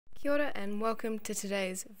Kia ora and welcome to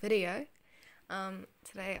today's video.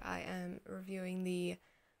 Today I am reviewing the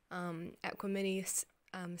Aqua Mini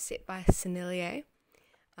set by Sennelier.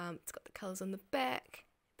 It's got the colours on the back.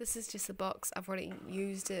 This is just a box. I've already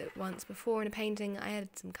used it once before in a painting. I added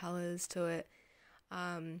some colours to it.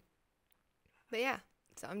 But yeah,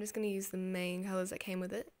 so I'm just going to use the main colours that came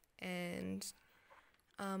with it. And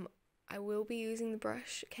I will be using the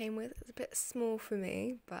brush it came with. It's a bit small for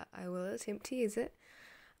me, but I will attempt to use it.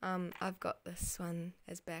 I've got this one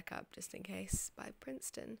as backup just in case by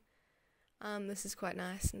Princeton. This is quite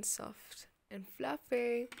nice and soft and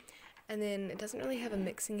fluffy. And then it doesn't really have a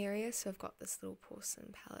mixing area, so I've got this little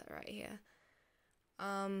porcelain palette right here.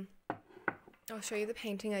 I'll show you the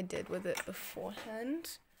painting I did with it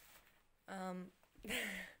beforehand.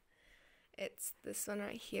 It's this one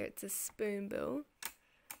right here. It's a spoonbill.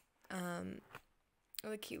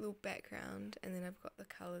 With a cute little background, and then I've got the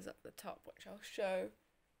colours up the top, which I'll show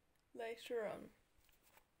later on.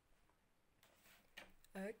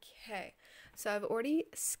 Okay, so I've already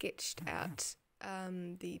sketched out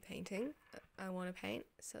the painting that I want to paint.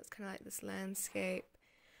 So it's kind of like this landscape.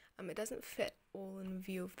 It doesn't fit all in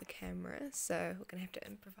view of the camera, so we're gonna have to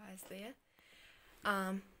improvise there.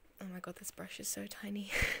 Oh my god, this brush is so tiny.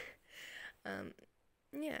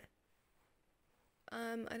 Yeah.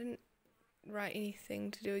 I didn't write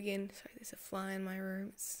anything to do again. Sorry, there's a fly in my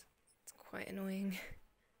room. It's quite annoying.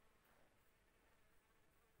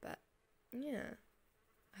 But yeah,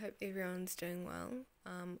 I hope everyone's doing well.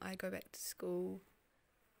 I go back to school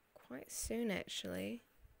quite soon actually.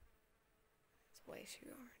 It's way too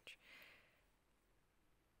orange.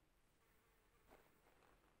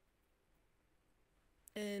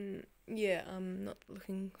 And yeah, I'm not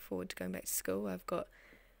looking forward to going back to school. I've got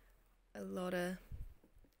a lot of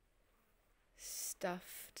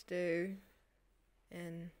stuff to do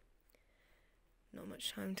and not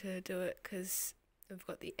much time to do it because I've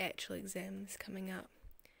got the actual exams coming up,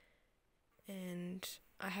 and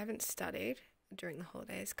I haven't studied during the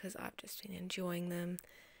holidays because I've just been enjoying them,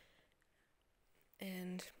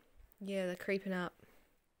 and yeah, they're creeping up.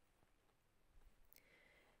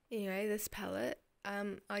 Anyway, this palette,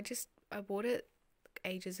 I bought it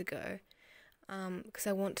ages ago because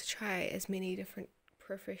I want to try as many different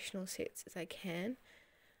professional sets as I can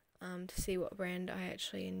to see what brand I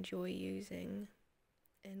actually enjoy using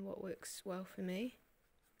and what works well for me.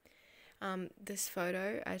 This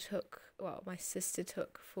photo I took, well, my sister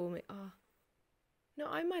took for me. Oh, no,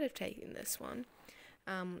 I might have taken this one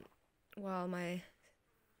while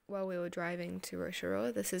we were driving to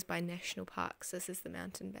Rotorua. This is by National Parks. This is the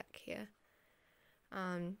mountain back here.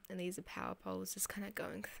 And these are power poles just kind of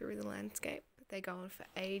going through the landscape. They go on for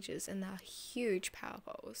ages and they're huge power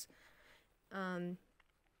poles.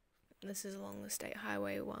 This is along the State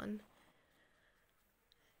Highway 1.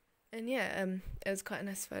 And yeah, it was quite a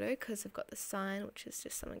nice photo because I've got the sign, which is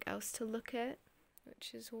just something else to look at,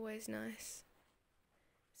 which is always nice.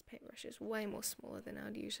 This paintbrush is way more smaller than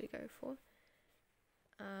I'd usually go for.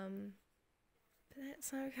 But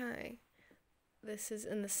that's okay. This is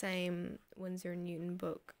in the same Winsor & Newton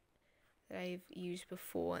book that I've used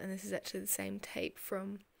before, and this is actually the same tape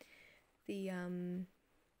from the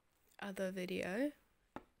other video,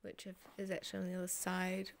 which is actually on the other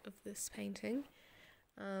side of this painting.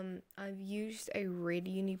 I've used a red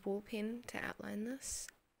uni ball pen to outline this.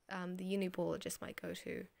 The uni ball are just my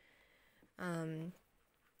go-to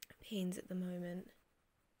pens at the moment,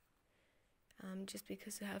 just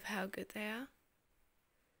because of how good they are.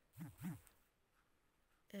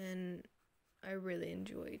 And I really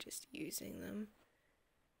enjoy just using them.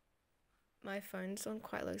 My phone's on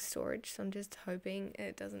quite low storage, so I'm just hoping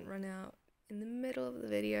it doesn't run out in the middle of the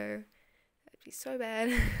video. That'd be so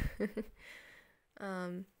bad.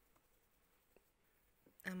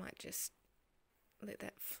 I might just let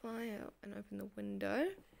that fly out and open the window.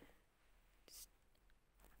 Just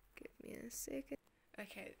give me a second.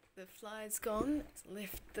 Okay, the fly's gone. It's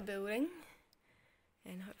left the building,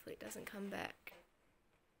 and hopefully it doesn't come back.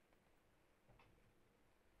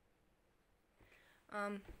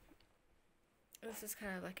 This is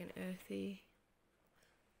kind of like an earthy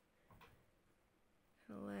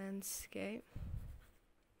landscape.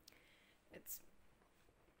 It's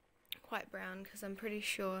quite brown because I'm pretty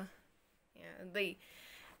sure, yeah,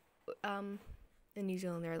 in New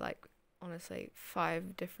Zealand there are like honestly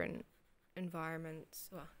 5 different environments,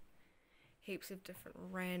 well, heaps of different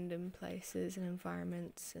random places and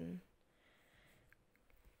environments and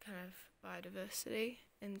kind of biodiversity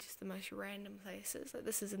and just the most random places. Like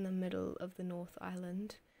this is in the middle of the North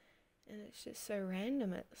Island and it's just so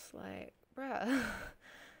random. It's like, bruh,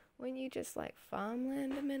 weren't you just like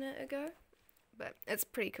farmland a minute ago? but it's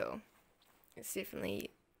pretty cool. It's definitely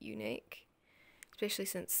unique, especially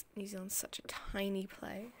since New Zealand's such a tiny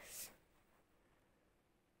place.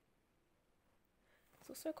 It's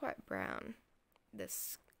also quite brown,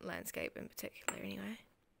 this landscape in particular anyway.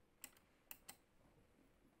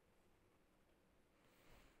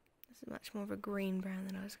 This is much more of a green brown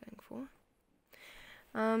than I was going for.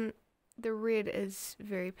 The red is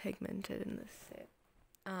very pigmented in this set.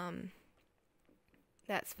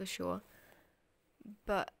 That's for sure.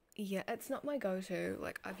 But yeah, it's not my go-to.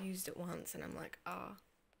 Like, I've used it once and I'm like, I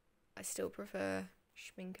still prefer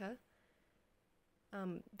Schminker.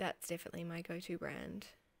 That's definitely my go-to brand.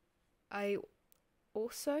 I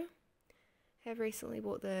also have recently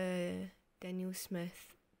bought the Daniel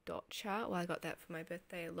Smith dot chart. Well, I got that for my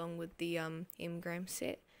birthday along with the M-gram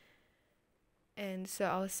set. And so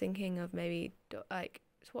I was thinking of maybe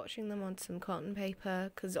swatching them on some cotton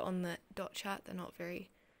paper, because on the dot chart they're not very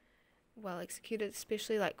well executed,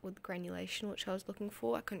 especially like with granulation, which I was looking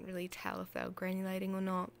for. I couldn't really tell if they were granulating or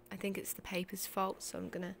not. I think it's the paper's fault, so I'm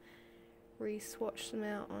gonna re-swatch them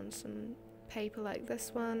out on some paper like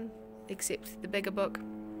this one, except the bigger book.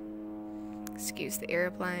 Excuse the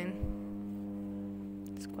aeroplane.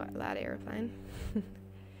 It's quite a loud aeroplane.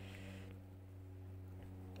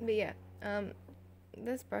 But yeah,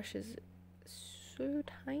 this brush is so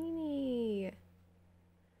tiny.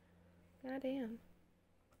 God damn.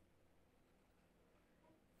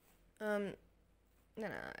 No,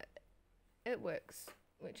 it works,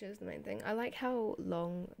 which is the main thing. I like how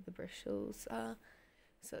long the bristles are,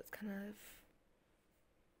 so it's kind of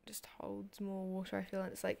just holds more water, I feel,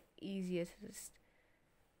 and it's like easier to just,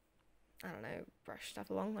 I don't know, brush stuff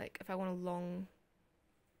along. Like if I want a long,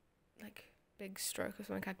 like big stroke or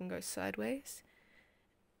something, I can go sideways.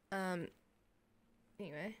 Anyway,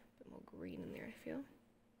 a bit more green in there, I feel.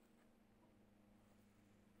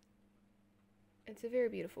 It's a very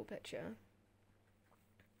beautiful picture.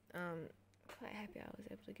 Quite happy I was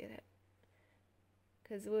able to get it,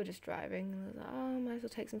 because we were just driving and I was like, oh, might as well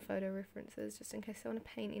take some photo references just in case I want to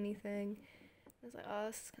paint anything. I was like, oh,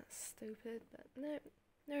 this is kind of stupid, but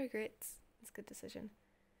no regrets. It's a good decision.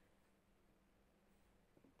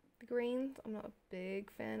 The greens I'm not a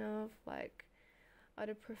big fan of. Like, I'd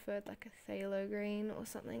have preferred like a phthalo green or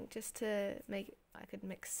something, just to make I could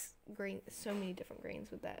mix so many different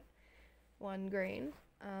greens with that one green.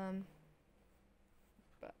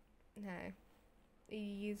 But no,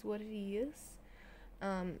 he is what he is.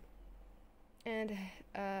 And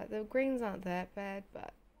the greens aren't that bad,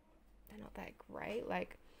 but they're not that great.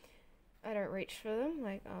 Like, I don't reach for them.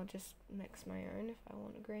 Like, I'll just mix my own if I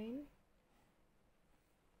want a green.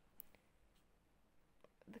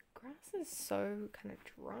 The grass is so kind of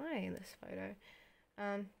dry in this photo.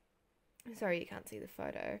 Sorry you can't see the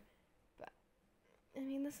photo, but I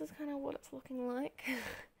mean, this is kind of what it's looking like.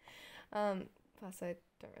 Plus I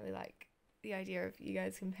don't really like the idea of you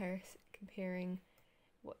guys comparing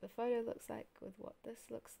what the photo looks like with what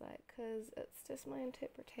this looks like, because it's just my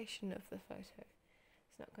interpretation of the photo.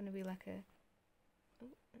 It's not going to be like a, oh,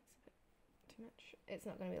 that's a bit too much. It's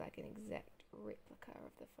not going to be like an exact replica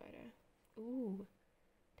of the photo. Ooh,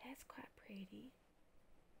 that's quite pretty.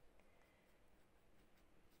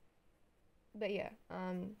 But yeah,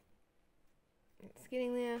 it's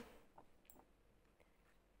getting there.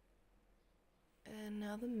 And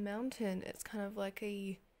now the mountain, it's kind of like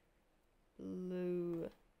a blue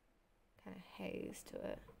kind of haze to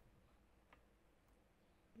it.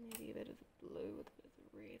 Maybe a bit of the blue with a bit of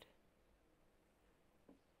the red.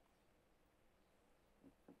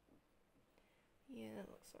 Yeah, that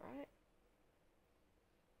looks alright.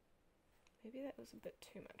 Maybe that was a bit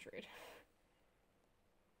too much red.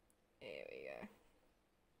 There we go.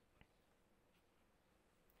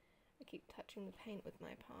 I keep touching the paint with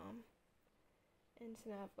my palm. And so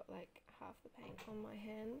now I've got like half the paint on my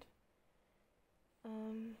hand.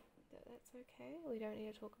 That's okay. We don't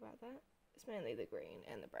need to talk about that. It's mainly the green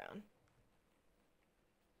and the brown.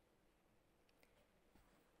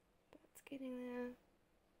 But it's getting there.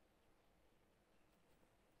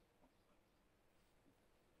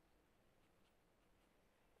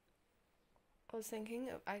 I was thinking,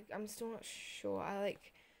 I'm still not sure. I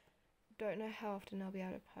don't know how often I'll be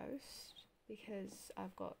able to post, because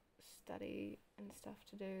I've got study and stuff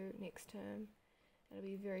to do next term. It'll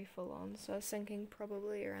be very full on, so I was thinking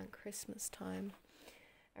probably around Christmas time,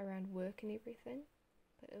 around work and everything,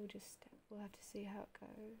 but we'll have to see how it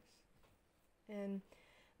goes. And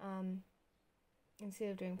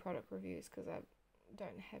instead of doing product reviews, because I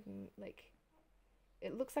don't have,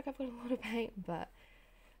 it looks like I've got a lot of paint, but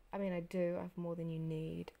I mean, I do have more than you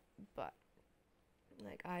need, but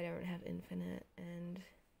I don't have infinite, and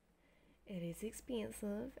it is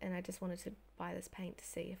expensive, and I just wanted to buy this paint to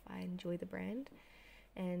see if I enjoy the brand.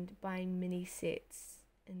 And buying mini sets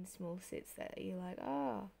and small sets that you're like,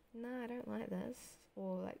 oh, no, I don't like this,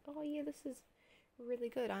 or like, oh yeah, this is really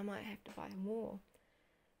good, I might have to buy more.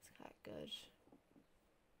 It's quite good.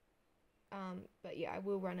 But yeah, I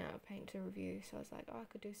will run out of paint to review, so I was like, oh, I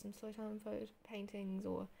could do some slow time photo paintings,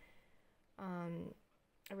 or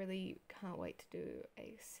I really can't wait to do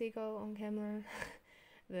a seagull on camera,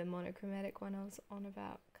 the monochromatic one I was on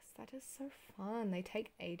about, because that is so fun. They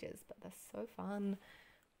take ages, but they're so fun.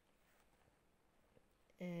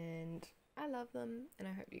 And I love them, and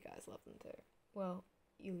I hope you guys love them too. Well,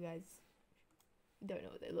 you guys don't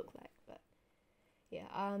know what they look like, but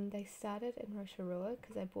yeah, they started in Rotorua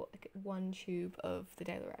because I bought like 1 tube of the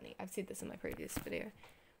De La Rani. I've said this in my previous video.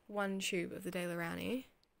 1 tube of the De La Rani.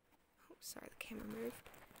 Oh, sorry, the camera moved.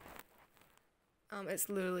 It's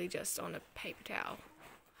literally just on a paper towel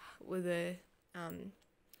with a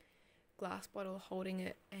glass bottle holding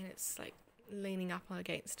it, and it's like leaning up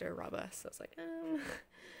against a rubber, so it's like a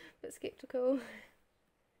bit skeptical.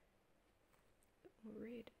 More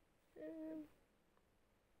red. There we go.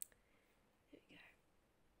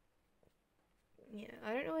 Yeah,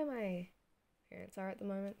 I don't know where my parents are at the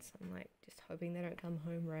moment, so I'm like just hoping they don't come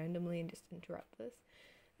home randomly and just interrupt this.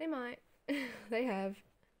 They might. They have.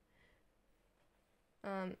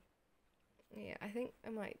 Yeah, I think I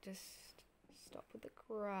might just stop with the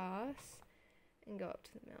grass and go up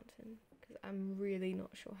to the mountain, because I'm really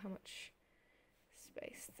not sure how much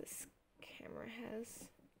space this camera has,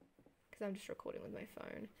 because I'm just recording with my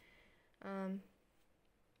phone.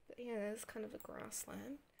 But yeah, there's kind of the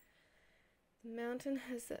grassland. The mountain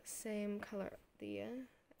has that same colour up there,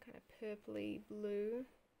 that kind of purpley blue.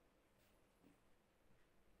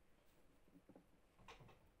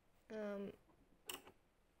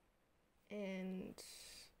 And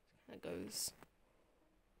kind of goes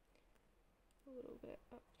a little bit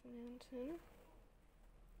up the mountain.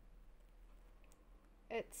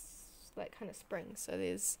 It's like kind of spring, so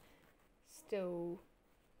there's still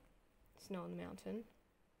snow on the mountain.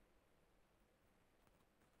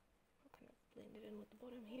 I'll kind of blend it in with the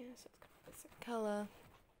bottom here, so it's kind of the same colour.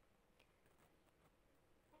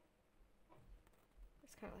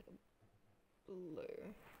 It's kind of like a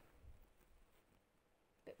blue.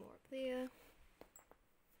 Bit more up there,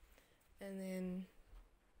 and then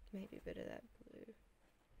maybe a bit of that blue.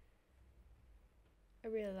 I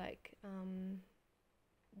really like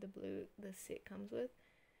the blue this set comes with.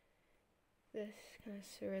 This kind of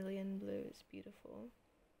cerulean blue is beautiful,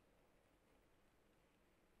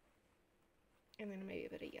 and then maybe a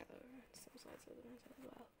bit of yellow on some sides of the mountain as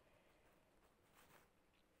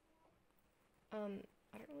well.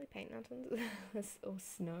 I don't really paint mountains or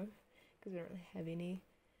snow, because we don't really have any.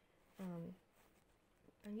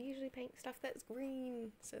 I usually paint stuff that's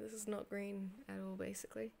green, so this is not green at all,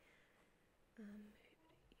 basically. Maybe a bit of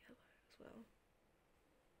yellow as well.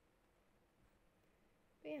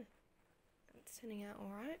 But yeah, it's turning out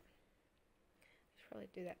alright. I should probably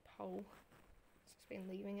do that pole. It's just been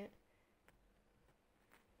leaving it.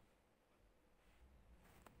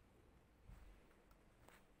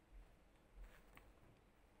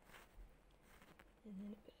 And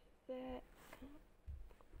then a bit of that.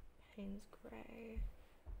 Payne's grey,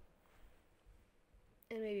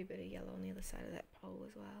 and maybe a bit of yellow on the other side of that pole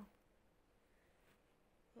as well.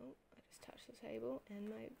 Oh, I just touched the table and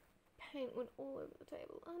my paint went all over the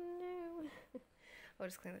table. Oh no! I'll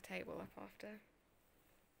just clean the table up after.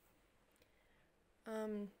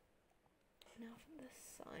 Now for the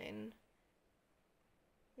sign.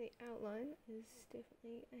 The outline is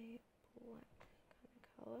definitely a black kind of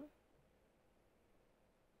colour.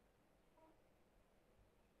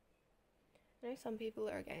 I know some people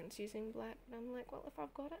are against using black, but I'm like, well, if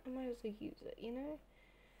I've got it, I might as well use it, you know?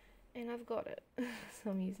 And I've got it,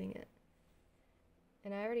 so I'm using it.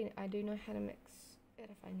 And I do know how to mix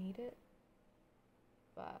it if I need it,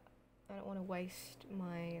 but I don't want to waste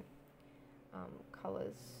my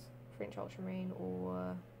colours, French ultramarine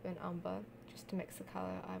or burnt umber, just to mix the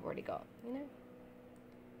colour I've already got, you know?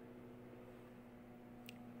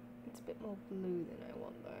 It's a bit more blue than I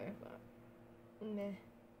want though, but meh.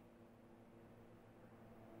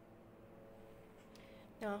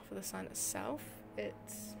 Now for the sign itself,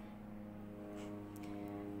 it's...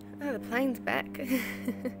 Oh, the plane's back.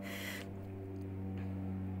 Kind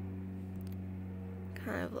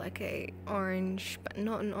of like a orange, but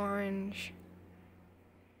not an orange.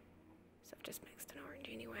 So I've just mixed an orange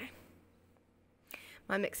anyway.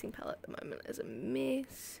 My mixing palette at the moment is a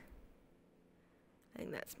mess. I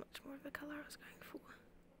think that's much more of the colour I was going for.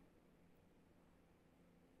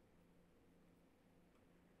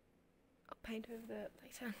 paint over that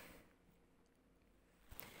later.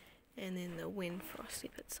 And then the Wind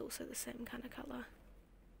Frosty bit's also the same kind of colour.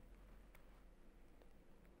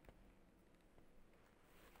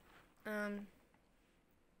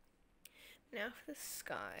 Now for the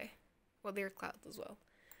sky. Well, there are clouds as well.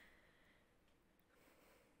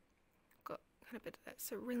 Got kind of a bit of that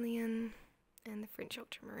cerulean and the French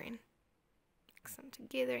ultramarine. Mix them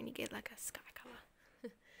together and you get like a sky colour.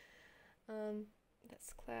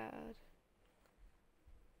 That's cloud.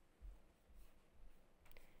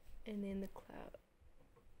 And then the cloud.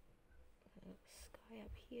 Sky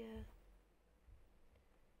up here.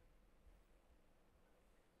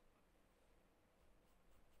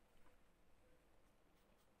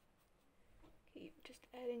 Keep just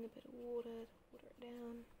adding a bit of water to water it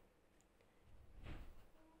down.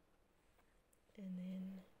 And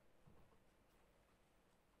then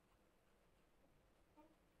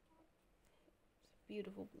it's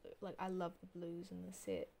beautiful blue. Like, I love the blues in the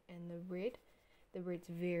set, and the red. The red's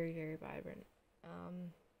very, very vibrant.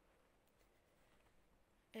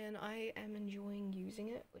 And I am enjoying using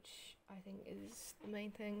it, which I think is the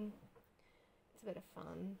main thing. It's a bit of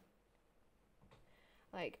fun.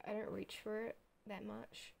 Like, I don't reach for it that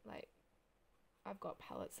much. Like, I've got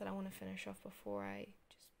palettes that I want to finish off before I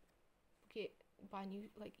just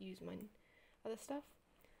use my other stuff.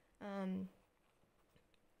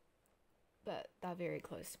 But they're very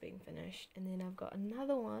close to being finished. And then I've got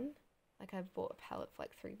another one. Like, I've bought a palette for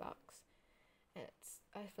like $3. And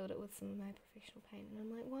I filled it with some of my professional paint. And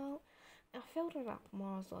I'm like, well, I filled it up,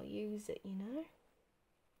 might as well use it, you know?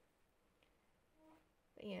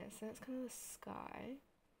 But yeah, so that's kind of the sky.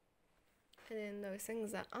 And then those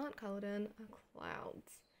things that aren't coloured in are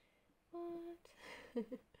clouds. What?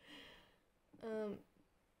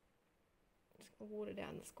 Just gonna water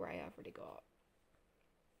down this grey I've already got.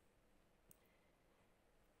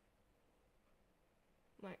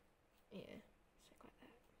 Like, yeah, stick like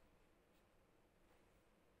that.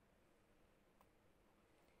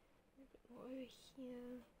 A bit more over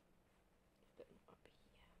here. A bit more up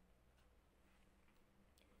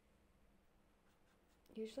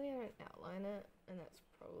here. Usually I don't outline it, and that's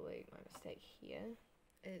probably my mistake here,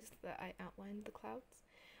 is that I outlined the clouds.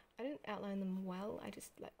 I didn't outline them well, I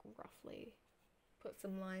just like roughly put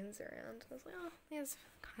some lines around. I was like, oh, there's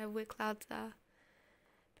kind of where clouds are. A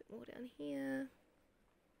bit more down here.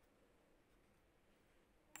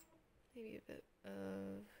 Maybe a bit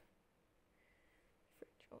of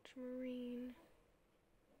French ultramarine.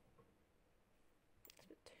 It's a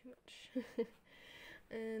bit too much.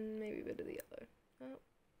 And maybe a bit of the yellow. Oh,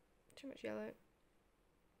 too much yellow.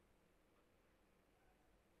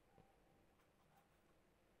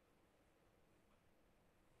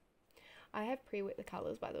 I have pre-wet the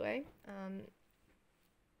colours, by the way,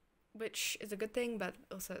 which is a good thing, but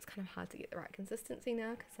also it's kind of hard to get the right consistency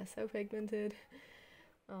now because they're so pigmented.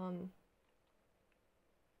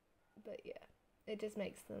 But yeah, it just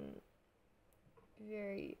makes them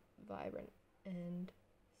very vibrant and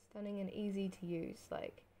stunning and easy to use.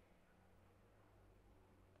 Like,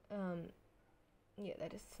 yeah, they're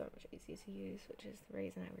just so much easier to use, which is the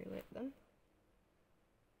reason I re-wet them.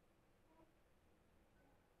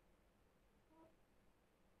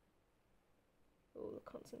 Oh, the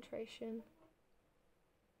concentration.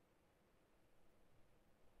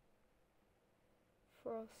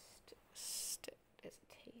 Frost stick as a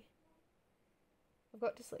T. I've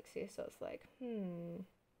got dyslexia, so it's like,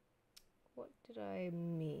 what did I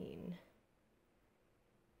mean?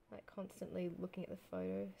 Like, constantly looking at the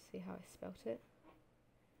photo, see how I spelt it.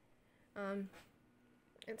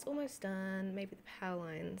 It's almost done. Maybe the power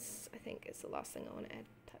lines, I think, is the last thing I want to add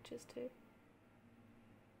touches to.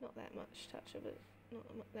 Not that much touch of it.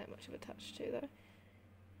 Not that much of a touch to, though.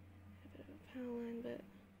 A bit of a power line, but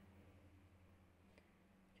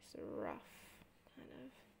just a rough kind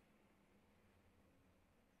of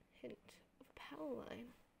hint of a power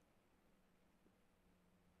line.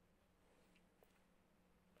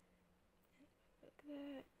 Look at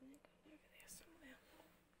that, and then go over there somewhere.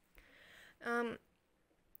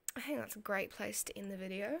 I think that's a great place to end the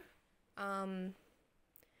video.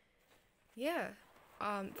 Yeah.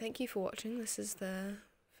 Thank you for watching. This is the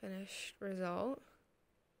finished result.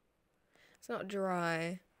 It's not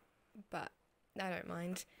dry, but I don't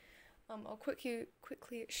mind. I'll quickly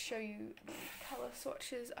show you the colour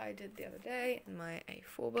swatches I did the other day in my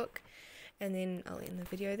A4 book, and then I'll end the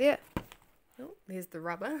video there. Oh, there's the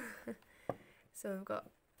rubber. So I've got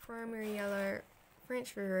primary yellow,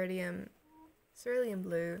 French viridium, cerulean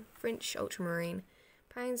blue, French ultramarine,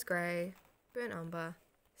 Payne's grey, burnt umber,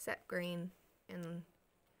 sap green, and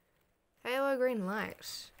halo green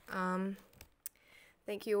light.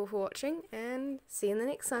 Thank you all for watching, and see you in the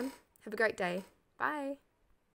next one. Have a great day. Bye.